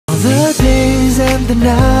the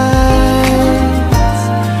night,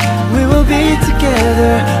 we will be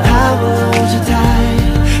together. I will hold you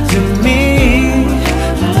tight to me.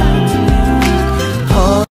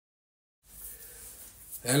 Oh.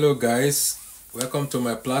 Hello guys, welcome to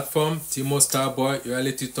my platform, TIMOKSTARBOY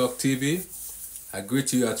Reality Talk TV. I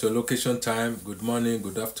greet you at your location time. Good morning,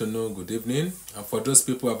 good afternoon, good evening, and for those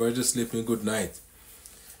people who are already sleeping, good night.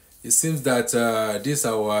 It seems that these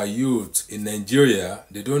our youth in Nigeria,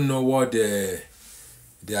 they don't know what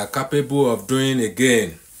they are capable of doing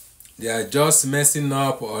again. They are just messing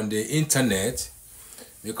up on the internet,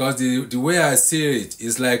 because the way I see it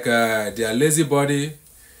is like they are lazy body,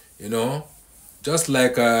 you know, just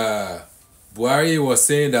like Buhari was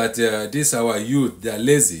saying that these our youth, they are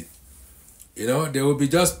lazy. You know, they will be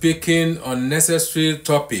just picking unnecessary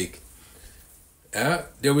topic.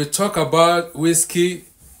 They will talk about whiskey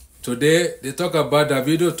today, they talk about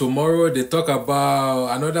Davido tomorrow, they talk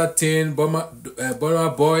about another thing,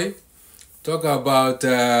 Burna Boy, talk about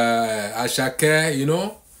Ashake, you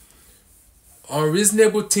know,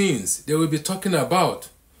 unreasonable things they will be talking about,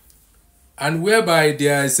 and whereby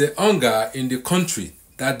there is a hunger in the country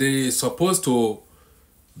that they are supposed to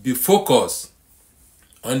be focused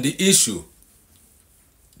on the issue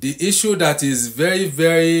that is very,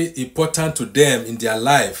 very important to them in their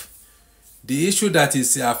life, the issue that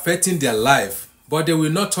is affecting their life, but they will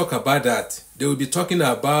not talk about that. They will be talking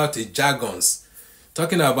about jargons,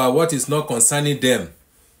 talking about what is not concerning them.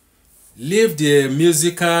 Leave the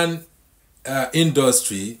musical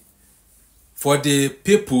industry for the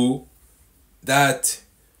people that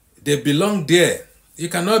they belong there. You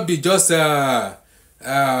cannot be just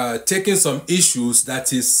taking some issues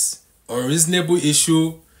that is unreasonable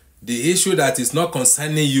issue, the issue that is not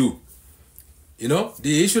concerning you. You know,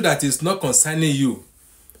 the issue that is not concerning you,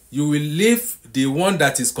 you will leave the one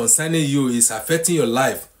that is concerning you, is affecting your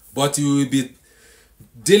life, but you will be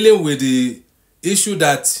dealing with the issue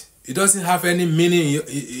that it doesn't have any meaning,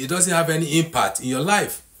 it doesn't have any impact in your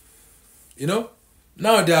life. You know,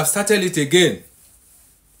 now they have started it again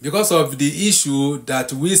because of the issue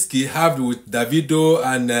that whiskey have with Davido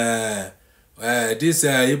and this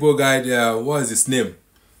Igbo guy, what is his name?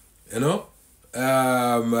 You know,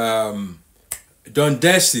 Don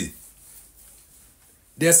Dashi.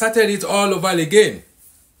 They started it all over again.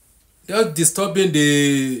 Just disturbing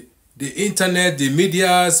the internet, the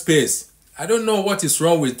media space. I don't know what is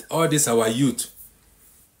wrong with all this our youth.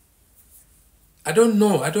 I don't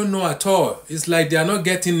know at all. It's like they are not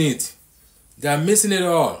getting it. They are missing it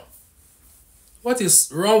all. What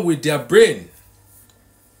is wrong with their brain?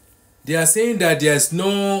 They are saying that there is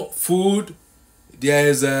no food, there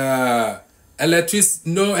is no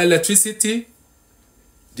electricity,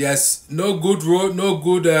 there's no good road, no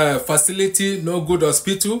good facility, no good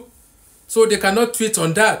hospital. So they cannot tweet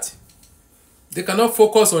on that. They cannot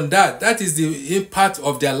focus on that. That is the impact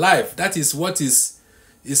of their life. That is what is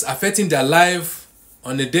affecting their life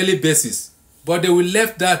on a daily basis. But they will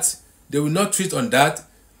leave that. They will not tweet on that.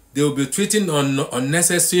 They will be tweeting on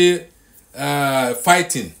unnecessary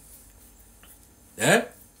fighting.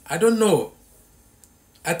 I don't know.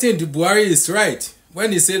 I think the Buhari is right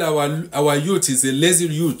when he said our youth is a lazy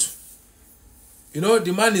youth. You know,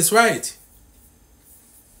 the man is right.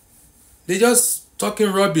 They just talking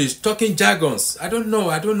rubbish, talking jargons. I don't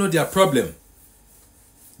know their problem.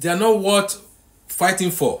 They are not worth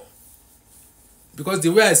fighting for. Because the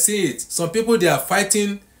way I see it, some people, they are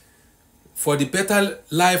fighting for the better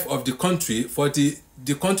life of the country, for the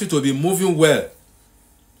country to be moving well.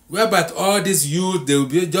 Whereby all these youth, they will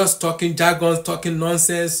be just talking jargons, talking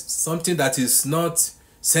nonsense, something that is not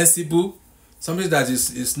sensible, something that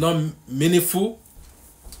is not meaningful.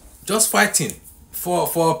 Just fighting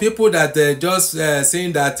for people that just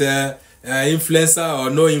saying that influencer or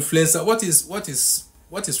no influencer.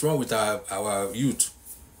 What is wrong with our youth?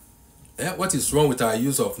 What is wrong with our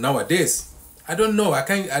youth of nowadays? I don't know.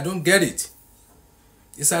 I don't get it.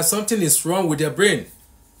 It's like something is wrong with their brain.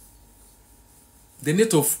 They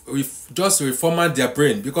need to just reformat their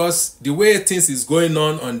brain, because the way things is going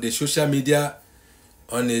on the social media,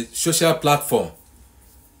 on a social platform,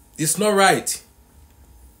 it's not right.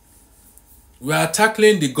 We are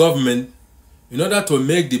tackling the government in order to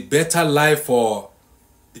make the better life for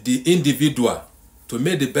the individual, to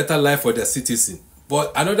make the better life for the citizen.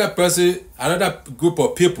 But another person, another group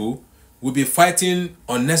of people will be fighting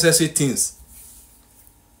unnecessary things.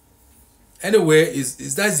 Anyway,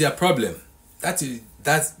 that's their problem. That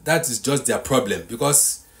is just their problem,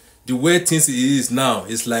 because the way things is now,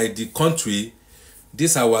 it's like the country,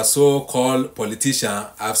 these our so-called politicians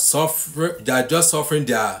have suffered. They are just suffering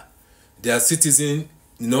their citizens,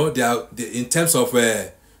 you know, they in terms of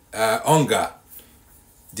hunger.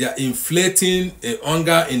 they are inflating a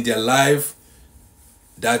hunger in their life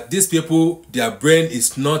that these people, their brain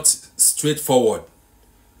is not straightforward.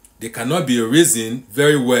 They cannot be reasoning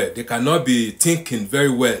very well. They cannot be thinking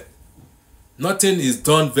very well. Nothing is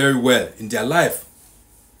done very well in their life.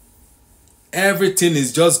 Everything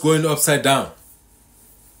is just going upside down.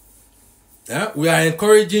 Yeah? We are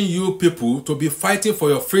encouraging you people to be fighting for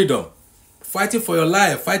your freedom, fighting for your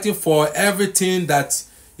life, fighting for everything that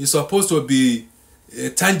is supposed to be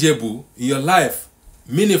tangible in your life,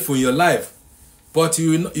 meaningful in your life. But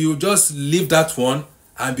you just leave that one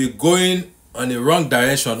and be going on the wrong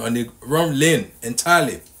direction, on the wrong lane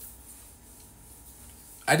entirely.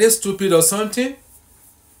 Are they stupid or something?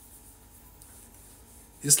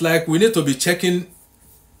 It's like we need to be checking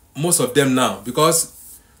most of them now, because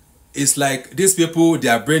it's like these people,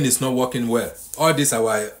 their brain is not working well. All this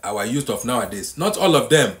our youth of nowadays, not all of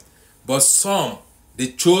them, but some, they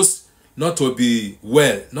chose not to be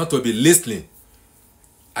well, not to be listening.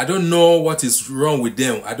 I don't know what is wrong with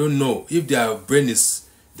them. I don't know if their brain is,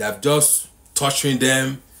 they have just torturing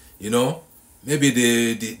them, you know. Maybe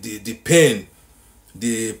the pain,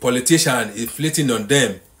 the politician inflicting on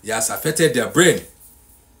them, it has affected their brain.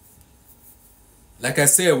 Like I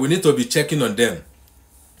said, we need to be checking on them.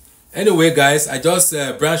 Anyway, guys, I just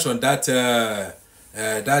branched on that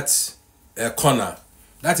corner.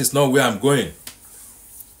 That is not where I'm going.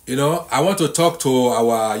 You know, I want to talk to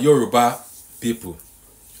our Yoruba people.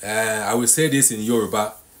 I will say this in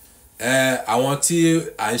Yoruba. Àwọn tí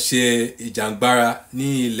à ń ṣe ìjàngbara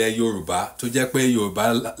ní ilẹ̀ Yorùbá tó jẹ́ pé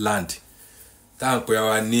Yorùbá land tá à ń pè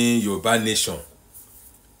wá ní Yorùbá nation.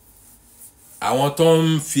 Àwọn tó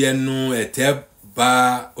ń fi ẹnu ẹ̀tẹ́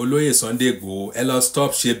bà olóyè Sunday Igboho, ẹ lọ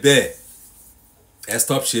stop ṣe bẹ́ẹ̀. Ẹ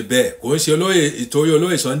stop ṣe bẹ́ẹ̀. Kò ń ṣe ìtorí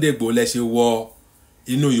olóyè Sunday Igboho lẹ ṣe wọ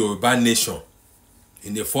inú Yorùbá nation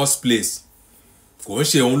in the first place. Kò ń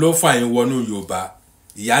ṣe òun ló fà yín wọnú Yorùbá.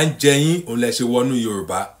 Ìyà ń jẹ yín, òun lẹ ṣe wọnú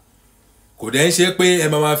Yorùbá. Kò dẹ̀ ń ṣe pé ẹ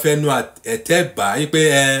máa fẹnu ẹ̀tẹ́ bà yí pé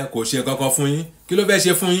kò ṣe kankan fún yín. Kí ló fẹ́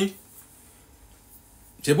ṣe fún yín?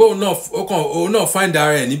 Ṣé bó òun náà find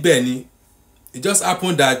ara ẹ̀ níbẹ̀ ni. It just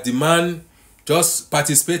happened that the man just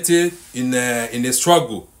participated in a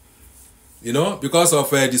struggle, you know, because of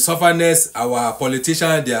the sufferness our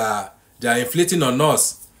politicians they are inflicting on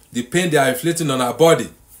us, the pain they are inflicting on our body.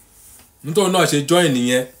 Nítorí náà ṣe join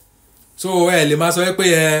nìyẹn. So lè máa sọ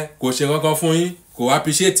pé kò ṣe kankan fún yín, kò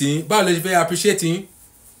appreciate yín. Báwo lè ṣe fẹ́ appreciate yín?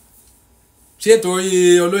 Ṣé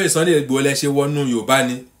torí olóyè Sunday Igboho lẹ ṣe wọnú Yorùbá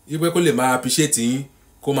ni wípé kó lè máa appreciate yín,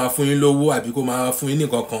 kó máa fún yín lówó, àbí kó máa fún yín ní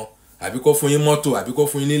kankan, àbí kó fún yín mọ́tò, àbí kó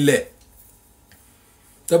fún yín nílẹ̀?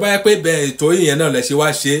 Tó bá yẹ pé bẹ́ẹ̀ torí yẹn náà lẹ ṣe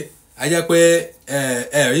wá ṣe, á jẹ́ pé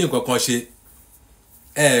ẹ rí nǹkan kan ṣe,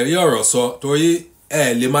 ẹ rí ọ̀rọ̀ sọ, torí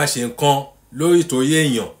ẹ lè má ṣe nǹkan lórí torí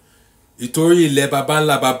èèyàn. Ìtorí ilẹ̀ baba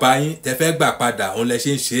ńlá baba yín tẹ́ fẹ́ gbà padà, òun lẹ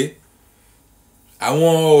ṣe ń ṣe.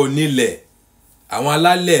 Àwọn onílẹ̀, àwọn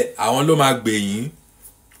alálẹ̀, àwọn ló máa gbè yín.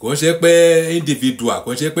 Kò ń ṣe pé individual,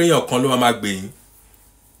 kò ń ṣe pé èèyàn kan ló máa gbè yín.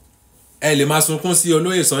 Ẹ lè máa sunkún sí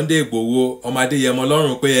olóyè Sunday Igboho ọmọ Adeyemo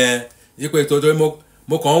lọ́rùn pé yípe tó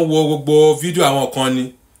mo kàn ń wo gbogbo fídíò àwọn kan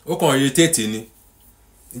ni, ó kàn irritate ni.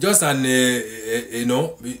 Just an you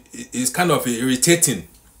know, it's kind of irritating.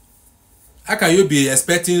 How can you be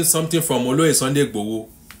expecting something from olóyè Sunday Igboho?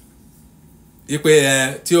 Ipe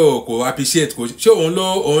tí o kò appreciate, kò ṣé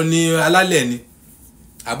òun ní alálẹ̀ ni?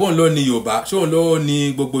 Àbọ̀ òun ló ní Yorùbá? Ṣé òun ló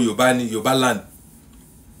ní gbogbo Yorùbá ni, Yorùbá land?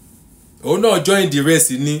 Òun náà join the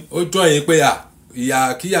race ni, ó join pé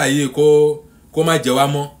ìyà kíyà yìí kó má jẹ wá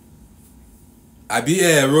mọ́. Àbí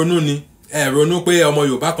ronú ni, ronú pé ọmọ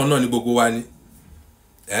Yorùbá kan náà ni gbogbo wa ni.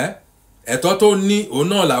 Ẹ̀tọ́ tó ní, òun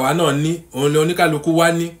náà làwa náà ní, òun ni oníkálukú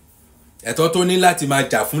wá ní. Ẹ̀tọ́ tó ní láti máa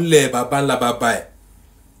jà fúnlẹ̀ baba ńlá baba ẹ̀,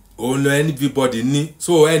 òun lọ everybody ní.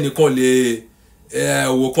 So ẹnìkan lè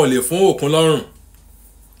òwò kan lè fún òkun lọ́rùn.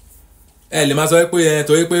 Lè máa sọ pé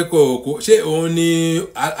torí pé kò ṣé òun ni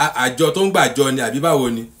àjọ tó ń gbàjọ ni àbí báwo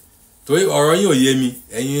ni? Torí ọ̀rọ̀ yín ò yé mi,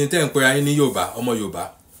 ẹ̀yin tẹ́ ń pera yín ní Yorùbá, ọmọ Yorùbá.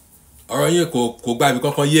 Ọ̀rọ̀ yín kò gbàbí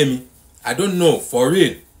kankan yé mi. I don't know, for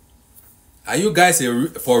real. Are you guys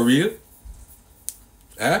for real?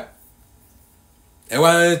 Ẹ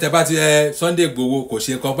wá tẹ́ bá ti Sunday Igboho kò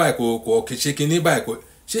ṣe nǹkan báyìí, kò ṣe kinní báyìí, kò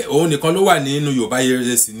ṣé òun nìkan ló wà nínú Yorùbá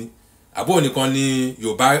yẹrẹ sí ni? Àbọ̀ òun nìkan ni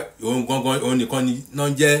Yorùbá, òun gangan òun nìkan ni náà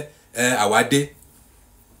jẹ́ àwádé?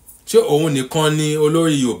 Ṣé òun nìkan ni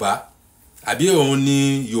olórí Yorùbá? Àbí òun ni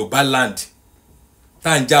Yorùbá land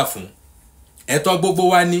tá ń jà fún? Ẹ̀tọ́ gbogbo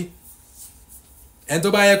wa ní. Ẹni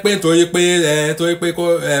tó bá yẹ pé nítorí pé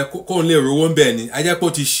kóun lè rówó ń bẹ̀ ni, a jẹ́ pé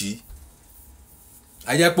ó ti ṣì.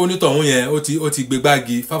 A jẹ́ pé onítọ̀hún yẹn ó ti gbé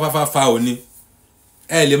gbági fáfáfáfá òní.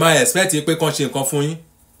 Lè máa expect pé kàn ṣe nǹkan fún yín.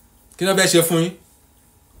 kí ló fẹ́ ṣe fún yín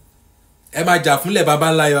ẹ máa jà fúnlẹ̀ baba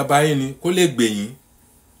ńlá baba yín ni kó lè gbè yín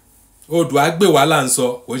Oòduà gbè wá là ń sọ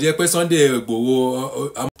kò jẹ́ pé Sunday Igboho.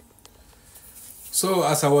 So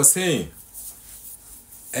as I was saying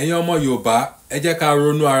ẹ̀yin ọmọ Yorùbá ẹ jẹ́ ká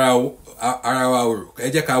ronú ara wa wò ẹ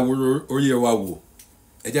jẹ́ ká orí wa wò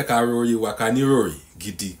ẹ jẹ́ ká orí wa ká níròrí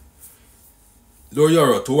gidi lórí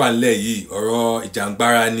ọ̀rọ̀ tó wà nílẹ̀ yìí ọ̀rọ̀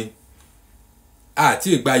ìjàngbara ni àti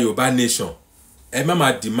ìgbà Yorùbá nation ẹ má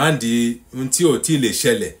máa demand ohun tí ò tí lè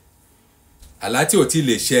ṣẹlẹ̀ àlá tí ò tí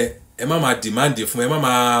lè ṣẹ ẹ má máa demand fún ẹ má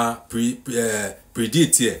máa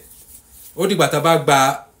predict ẹ ó dìgbà tá a bá gba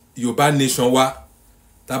Yorùbá nation wa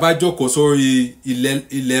tá a bá jókòó sórí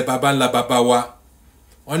ilẹ̀ baba ńlá baba wa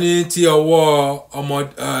wọ́n ní tí ọwọ́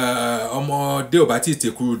ọmọdé ò bá tí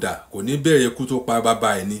tèkúrú dà kò ní béèrè ikú tó pa baba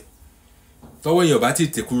ẹ̀ ni tọ́wọ́ èèyàn ò bá tí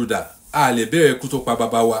tèkúrú dà a lè béèrè ikú tó pa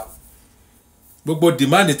baba wa gbogbo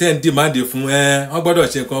demand tẹ́ ń demand fún wọ́n gbọ́dọ̀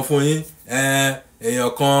ṣe nǹkan fún yín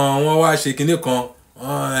èèyàn kan wọ́n wá ṣe kinní kan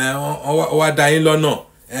wọ́n wá dá yín lọ́nà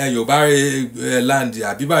Yorùbá land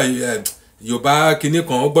àbí Yorùbá kinní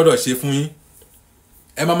kan ó gbọ́dọ̀ ṣe fún yín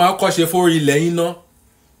ẹ máa kọ́ ṣe fórí ilẹ̀ yín ná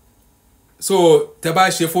so tẹ́ bá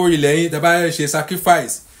ṣe fórí ilẹ̀ yín tẹ́ bá ṣe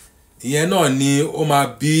sacrifice ìyẹn náà ni ó máa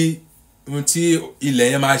bí ohun tí ilẹ̀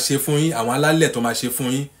yẹn máa ṣe fún yín àwọn alálẹ̀ tó máa ṣe fún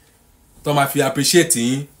yín tó máa fi appreciate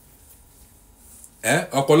yín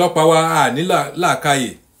ọ̀pọ̀lọpọ̀ wa à ní làákàyè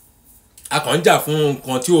a kàn ń jà fún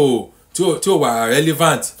nǹkan tí ò wà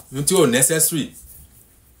relevant tí ò necessary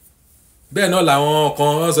bẹ́ẹ̀ náà làwọn kan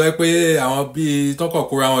wọ́n sọ pé àwọn bíi tọ́kọ̀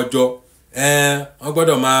kóra wọn jọ wọ́n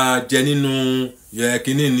gbọ́dọ̀ máa jẹ nínú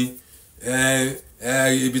kínní ni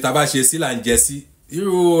ibi tá a bá ṣe sí là ń jẹ sí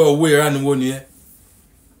irú òwe ìranu wo ni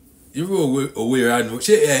irú òwe ìranu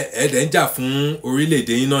ṣé ẹ̀ẹ́dẹ̀ ń jà fún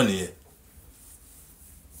orílẹ̀-èdè yín náà nìyẹn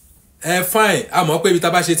fine a mọ̀ pé ibi tá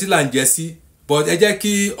a bá ṣe sí là ń jẹ sí but ẹ jẹ́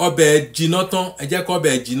kí ọbẹ̀ jiná tán ẹ jẹ́ kí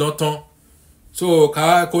ọbẹ̀ jiná tán so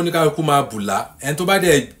kó ní kálukú máa bùlá ẹni tó bá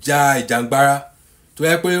dẹ̀ ja ìjàngbara tó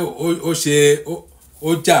yẹ pé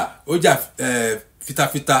ó jà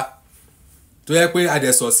fitafita tó yẹ pé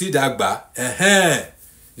adẹ̀sọ̀ sí ìdàgbà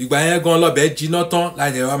ìgbà yẹn gan lọ́bẹ̀ jiná tán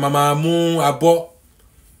láti ẹ̀rọ máa mú abọ́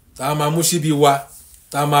tá a máa mú síbi wa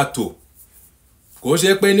tá a máa tò kò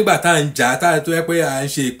ṣe pé nígbà tá à ń jà tó yẹ pé à ń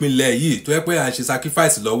ṣe ìpínlẹ̀ yìí tó yẹ pé à ń ṣe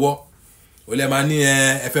sacrifice lọ́wọ́ ó lè máa ní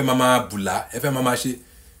ẹ fẹ́ máa bùlá ẹ fẹ́ máa ṣe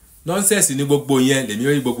nonsense ní gbogbo yẹn lèmi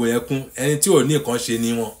rí gbogbo yẹn kún ẹni tí ò ní nǹkan ṣe ni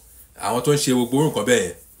wọn àwọn tó ń ṣe gbogbo nǹkan bẹ́ẹ̀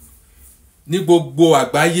yẹn ní gbogbo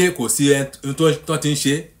àgbáyé kò sí ẹni tó ti ń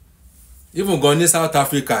ṣe even gan ní South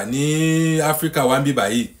Africa ní Africa wà ń bíbà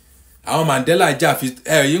yìí àwọn Mandela jà fi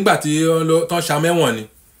nígbà tí tán ṣamẹ́wọ̀n ni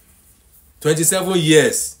 27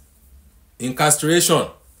 years incarceration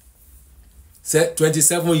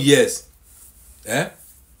 27 years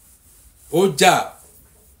ó jà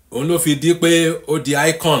òun ló fi di pé ó di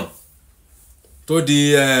icon tó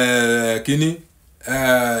di kínní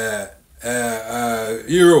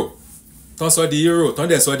hero tán sọ di hero tán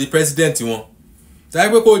dẹ̀ sọ di president wọn táyé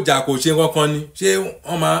pé kò jà kò ṣe kankan ni ṣé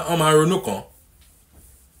wọ́n máa ronú kàn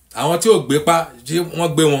àwọn tí ò gbé pa ṣé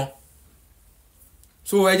wọ́n gbé wọn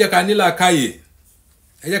so ẹ jẹ́ ká ní làákàyè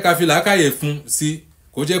ẹ jẹ́ ká fi làákàyè fún sí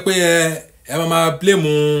kò jẹ́ pé ẹ máa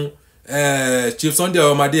blame Chief Sunday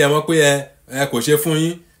ọmọdé ẹ mọ̀ pé kò ṣe fún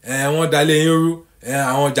yín wọ́n dalẹ̀ yín rú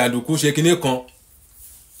àwọn jàǹdùkú ṣe kinní kan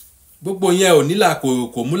gbogbo yẹn ò nílà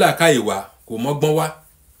kò mú làákàyè wá kò mọ́gbọ́n wá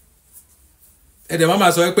ẹ̀dẹ̀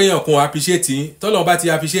máa sọ pé èèyàn kan appreciate yín tọ́lọ́run bá ti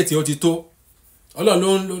appreciate yín ó ti tó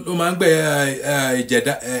ọlọ́run ló máa ń gbẹ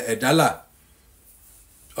ẹ̀dá là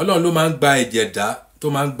ọlọ́run ló máa ń gba ẹ̀jẹ̀ ẹ̀dá tó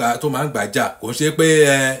máa ń gbà jà kò ń ṣe pé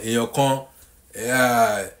èèyàn kan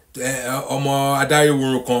ọmọ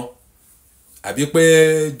adáríhurun kan àbí pé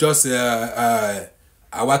just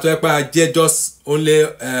àwa tó yẹ pé a jẹ́ just only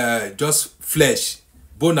just flesh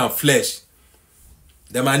bone and flesh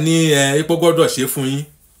dẹ̀ máa ní ipò gbọ́dọ̀ ṣe fún yín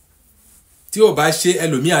tí ò bá ṣe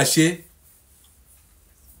ẹlòmíà ṣe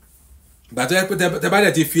ìgbà tó yẹ pé tẹ bá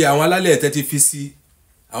dẹ̀ ti fi àwọn alálẹ̀ tẹ ti fi sí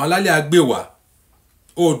àwọn alálẹ̀ agbèwà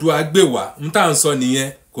Oòduà agbèwà ń tà ń sọ nìyẹn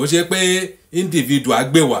kò ṣe pé individual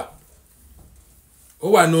agbèwà ó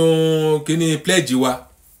wà nù kíní pledge wa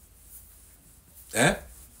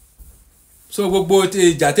so gbogbo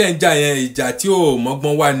ìjà tẹ́ ń jà yẹn ìjà tí ò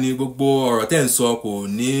mọ́gbọ́n wà ní gbogbo ọ̀rọ̀ tẹ́ ń sọ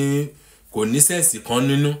kò ní sẹ́ǹsì kan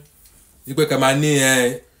nínú wípé ká máa ní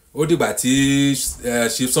ó dìgbà tí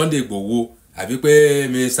Chief Sunday Igboho àbí pé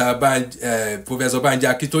Professor Banji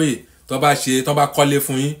Akintoye tó bá kọ́lé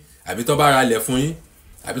fún yín àbí tó bá ralẹ̀ fún yín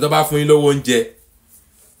àbí tó bá fún yín lówó oúnjẹ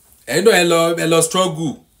ẹ̀yin náà ẹ lọ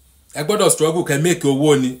struggle ẹ gbọ́dọ̀ struggle kẹ́ make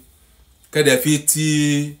owó ni kẹ́ dẹ̀ fi ti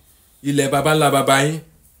ilẹ̀ baba ńlá baba yín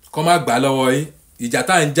kọ́ má gbà lọ́wọ́ yín ìjà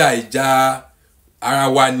tá ń jà ìjà ara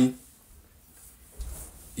wa ni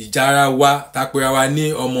ìjà ara wa tá pera wa ní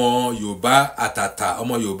ọmọ Yorùbá àtàtà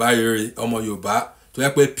ọmọ Yorùbá rere ọmọ Yorùbá tó yẹ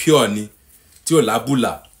pé pure ni tí ò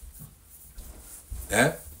lábùlà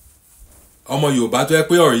ọmọ Yorùbá tó yẹ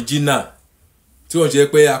pé original tí ó ń ṣe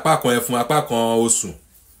pé apá kan ẹfun apá kan osùn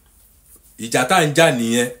ìjà tá ń jà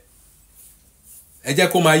nìyẹn ẹ jẹ́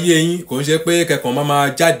kó máa yé yín kò ń ṣe pé kẹkàn máa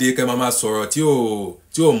jáde kẹ máa sọ̀rọ̀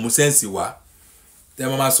tí ò mú sẹ́ǹsì wá tẹ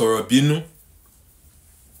máa sọ̀rọ̀ bínú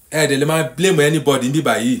ẹ dẹ̀ lè máa blame anybody ní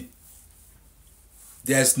báyìí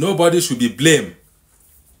there's nobody should be blamed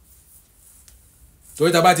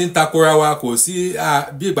torí tá bá ti ń takora wa kò sí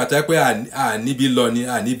bí ìgbà tó yẹ pé à níbi lọ ni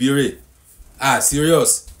à níbi rè à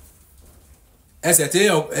serious ẹsẹ̀ tí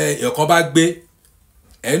èèyàn kan bá gbé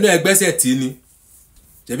ẹ̀yìn náà ẹgbẹ́sẹ̀ tí ni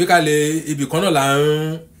ṣebí ká lè ibì kan náà là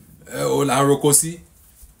ń roko sí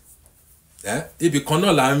ibì kan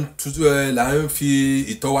náà là ń fi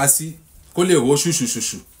ìtọ́ wa sí kó lè wo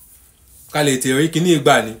ṣùṣùṣùṣù ká lè tèrè kíní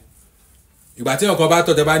ìgbà ni ìgbà tí ọ̀kan bá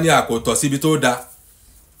tọ̀ tẹ́ bá ní àkótọ̀ síbi tó da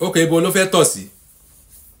ókè ibo ló fẹ́ tọ̀ sí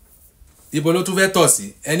ibo ló tún fẹ́ tọ̀ sí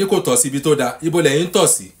ẹni kò tọ̀ síbi tó da ibo lẹ́yìn tọ̀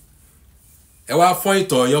sí ẹ wá fọ́n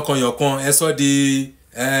ìtọ̀ yankanyankan ẹ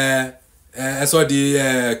sọ di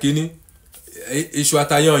kíní iṣu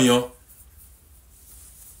atayanyan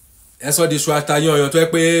ẹ sọ di iṣu atayanyan tó yẹ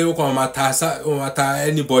pé ó kàn máa ta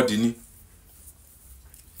anybody ni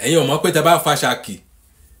ẹ̀yin ò mọ̀ pé tẹ́ bá fa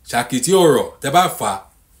ṣàkì tí ò rọ̀ tẹ́ bá fà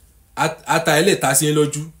ata ẹ lè ta sí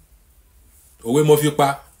lójú òwe mo fi pa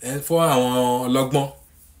fún àwọn ọlọ́gbọ́n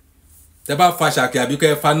tẹ́ bá fa ṣàkì àbí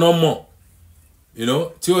kẹ́ fa nọ́mọ̀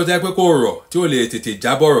tí ó jẹ́ pé kò rọ̀ tí ó lè tètè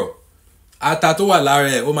jábọ̀rọ̀ ata tó wà lára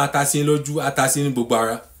ẹ̀ ó máa ta sí lójú ata sí ní gbogbo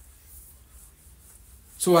ara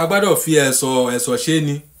so a gbọ́dọ̀ fi ẹ̀sọ̀ ṣe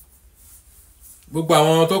ni gbogbo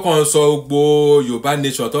àwọn tó kàn ń sọ gbogbo Yorùbá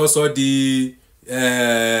nation tó sọ di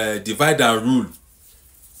divide and rule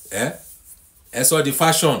ẹ sọ di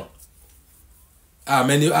fashion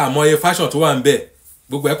àmọye fashion tó wà ń bẹ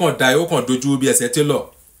gbogbo ẹ̀ kàn da ó kàn dojú bí ẹsẹ̀ télọ̀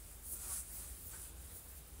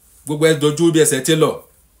gbogbo ẹ̀ dojú bí ẹsẹ̀ télọ̀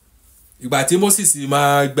ìgbà tí Moses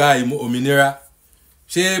máa gba òmìnira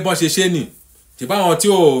ṣé bọ́n ṣe nì ṣèbáwọn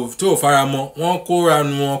tí ò fara mọ́ wọ́n kóra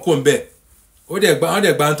nu wọn kó ń bẹ̀ wọ́n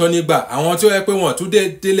dẹ̀ gba ń tọ́ nígbà àwọn tí ó yẹ pé wọ́n tún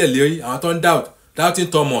délẹ̀ lérí àwọn tó ń doubting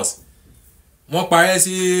Thomas wọ́n parẹ́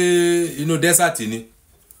sí inú desert ni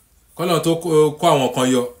kọ́nà tó kó àwọn kan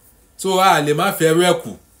yọ so a lè má fẹ́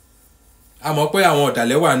rẹ́kù a mọ̀ pé àwọn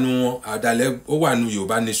ọ̀dàlẹ̀ wà nù wọn ọ̀dàlẹ̀ ó wà nù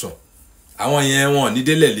Yorùbá nation àwọn yẹn wọn ní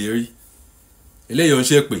délẹ̀ lérí eléyìí ò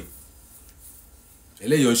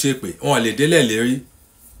ń ṣépè wọn lè délẹ̀ lérí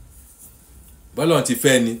bọ́lọ̀ ti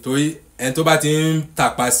fẹ́ ni torí ẹni tó bá ti ń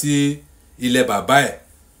tàpá sí ilẹ̀ bàbá ẹ̀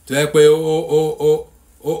tó yẹ pé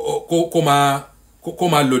kó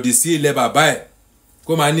máa lòdì sí ilẹ̀ bàbá ẹ̀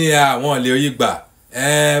kó máa ní àwọn lè rí gbà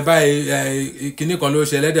báyìí kinní kan ló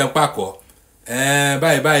ṣe ẹlẹ́dẹ̀ ń pàkọ́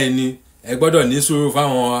báyìí ni ẹ gbọ́dọ̀ ní sùúrù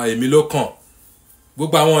fáwọn èmi ló kàn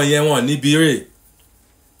gbogbo àwọn yẹn wọn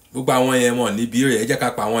níbi rè ẹ jẹ́ ká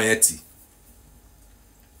pa àwọn yẹn tì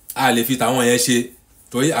a lè fi tàwọn yẹn ṣe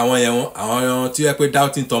torí àwọn tí ó yẹ pé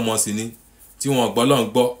doubting Thomas ni tí wọn gbọ́ lọ́n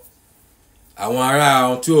gbọ́ àwọn ará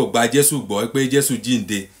tí ò gba Jésù gbọ́ pé Jésù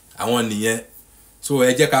jíǹde àwọn nìyẹn so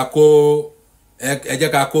ẹ jẹ́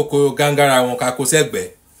ká kó gángara wọn ká kó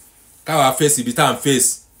sẹ́gbẹ̀ẹ́ káwa fèsì ibi tá à ń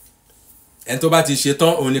fèsì ẹni tó bá ti ṣe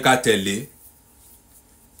tán òun ni ká tẹ̀lé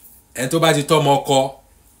ẹni tó bá ti tọ́mọ ọkọ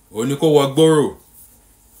òun ni kó wọ gbòòrò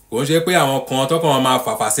kò ń ṣe pé àwọn kan tọkàn máa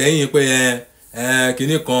fàfà sẹ́yìn pé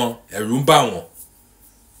kinní kan ẹ̀rù ń bà wọ́n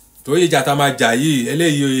torí ìjà tá máa jà yìí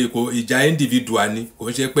eléyìí kò ìjà individual ni kò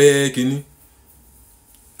ń ṣe pé kinní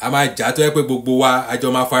a máa jà tó yẹ pé gbogbo wa àjọ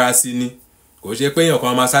máa fara sí ni kò ń ṣe pé èèyàn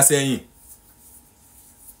kan máa sá sẹ́yìn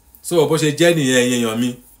so bó ṣe jẹ́ nìyẹn èèyàn mi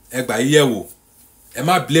ẹ gbà yíyẹ̀ wò ẹ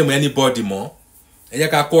má blame anybody mọ́ ẹ jẹ́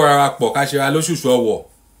ká kó ara pọ̀ ká ṣe ra lóṣùṣù ọwọ̀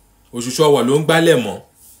òṣùṣù ọwọ̀ ló ń gbálẹ̀ mọ́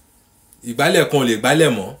ìgbálẹ̀ kan ò lè gbálẹ̀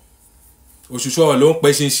mọ́ òṣùṣù ọwọ̀ ló ń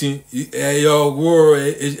pẹ́ ṣinṣin ẹyọ owó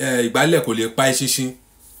ìgbálẹ̀ kò lè pa ṣinṣin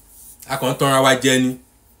a kàn ń tanra wa jẹ ni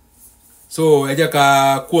so ẹ jẹ́ ká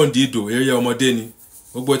kó òǹdí ìdò eré ọmọdé ni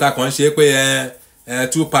gbogbo ìta kan ṣe pé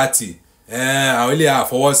two party àwọn ilé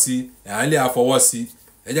àfọwọ́sí àwọn ilé àfọwọ́sí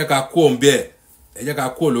ẹ jẹ́ ká kó òun bẹ́ẹ̀ ẹ jẹ́ ká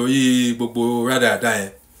kó lórí gbogbo rádàrádà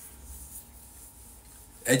yẹn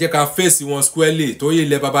ẹ jẹ́ ká fèsì wọn squarely torí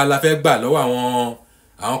ilẹ̀ baba la fẹ́ gbà lọ́wọ́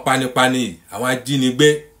àwọn panipani àwọn ajínigbé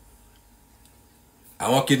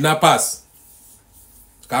àwọn kidnappers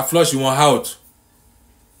ká flush wọn out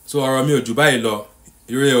so ọ̀rọ̀ mi ò jù báyìí lọ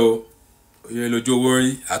ire lójú owó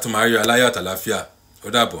rí àtúmọ̀ ayọ̀ aláyọ̀ àtàláfíà ó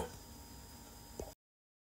dàbọ̀.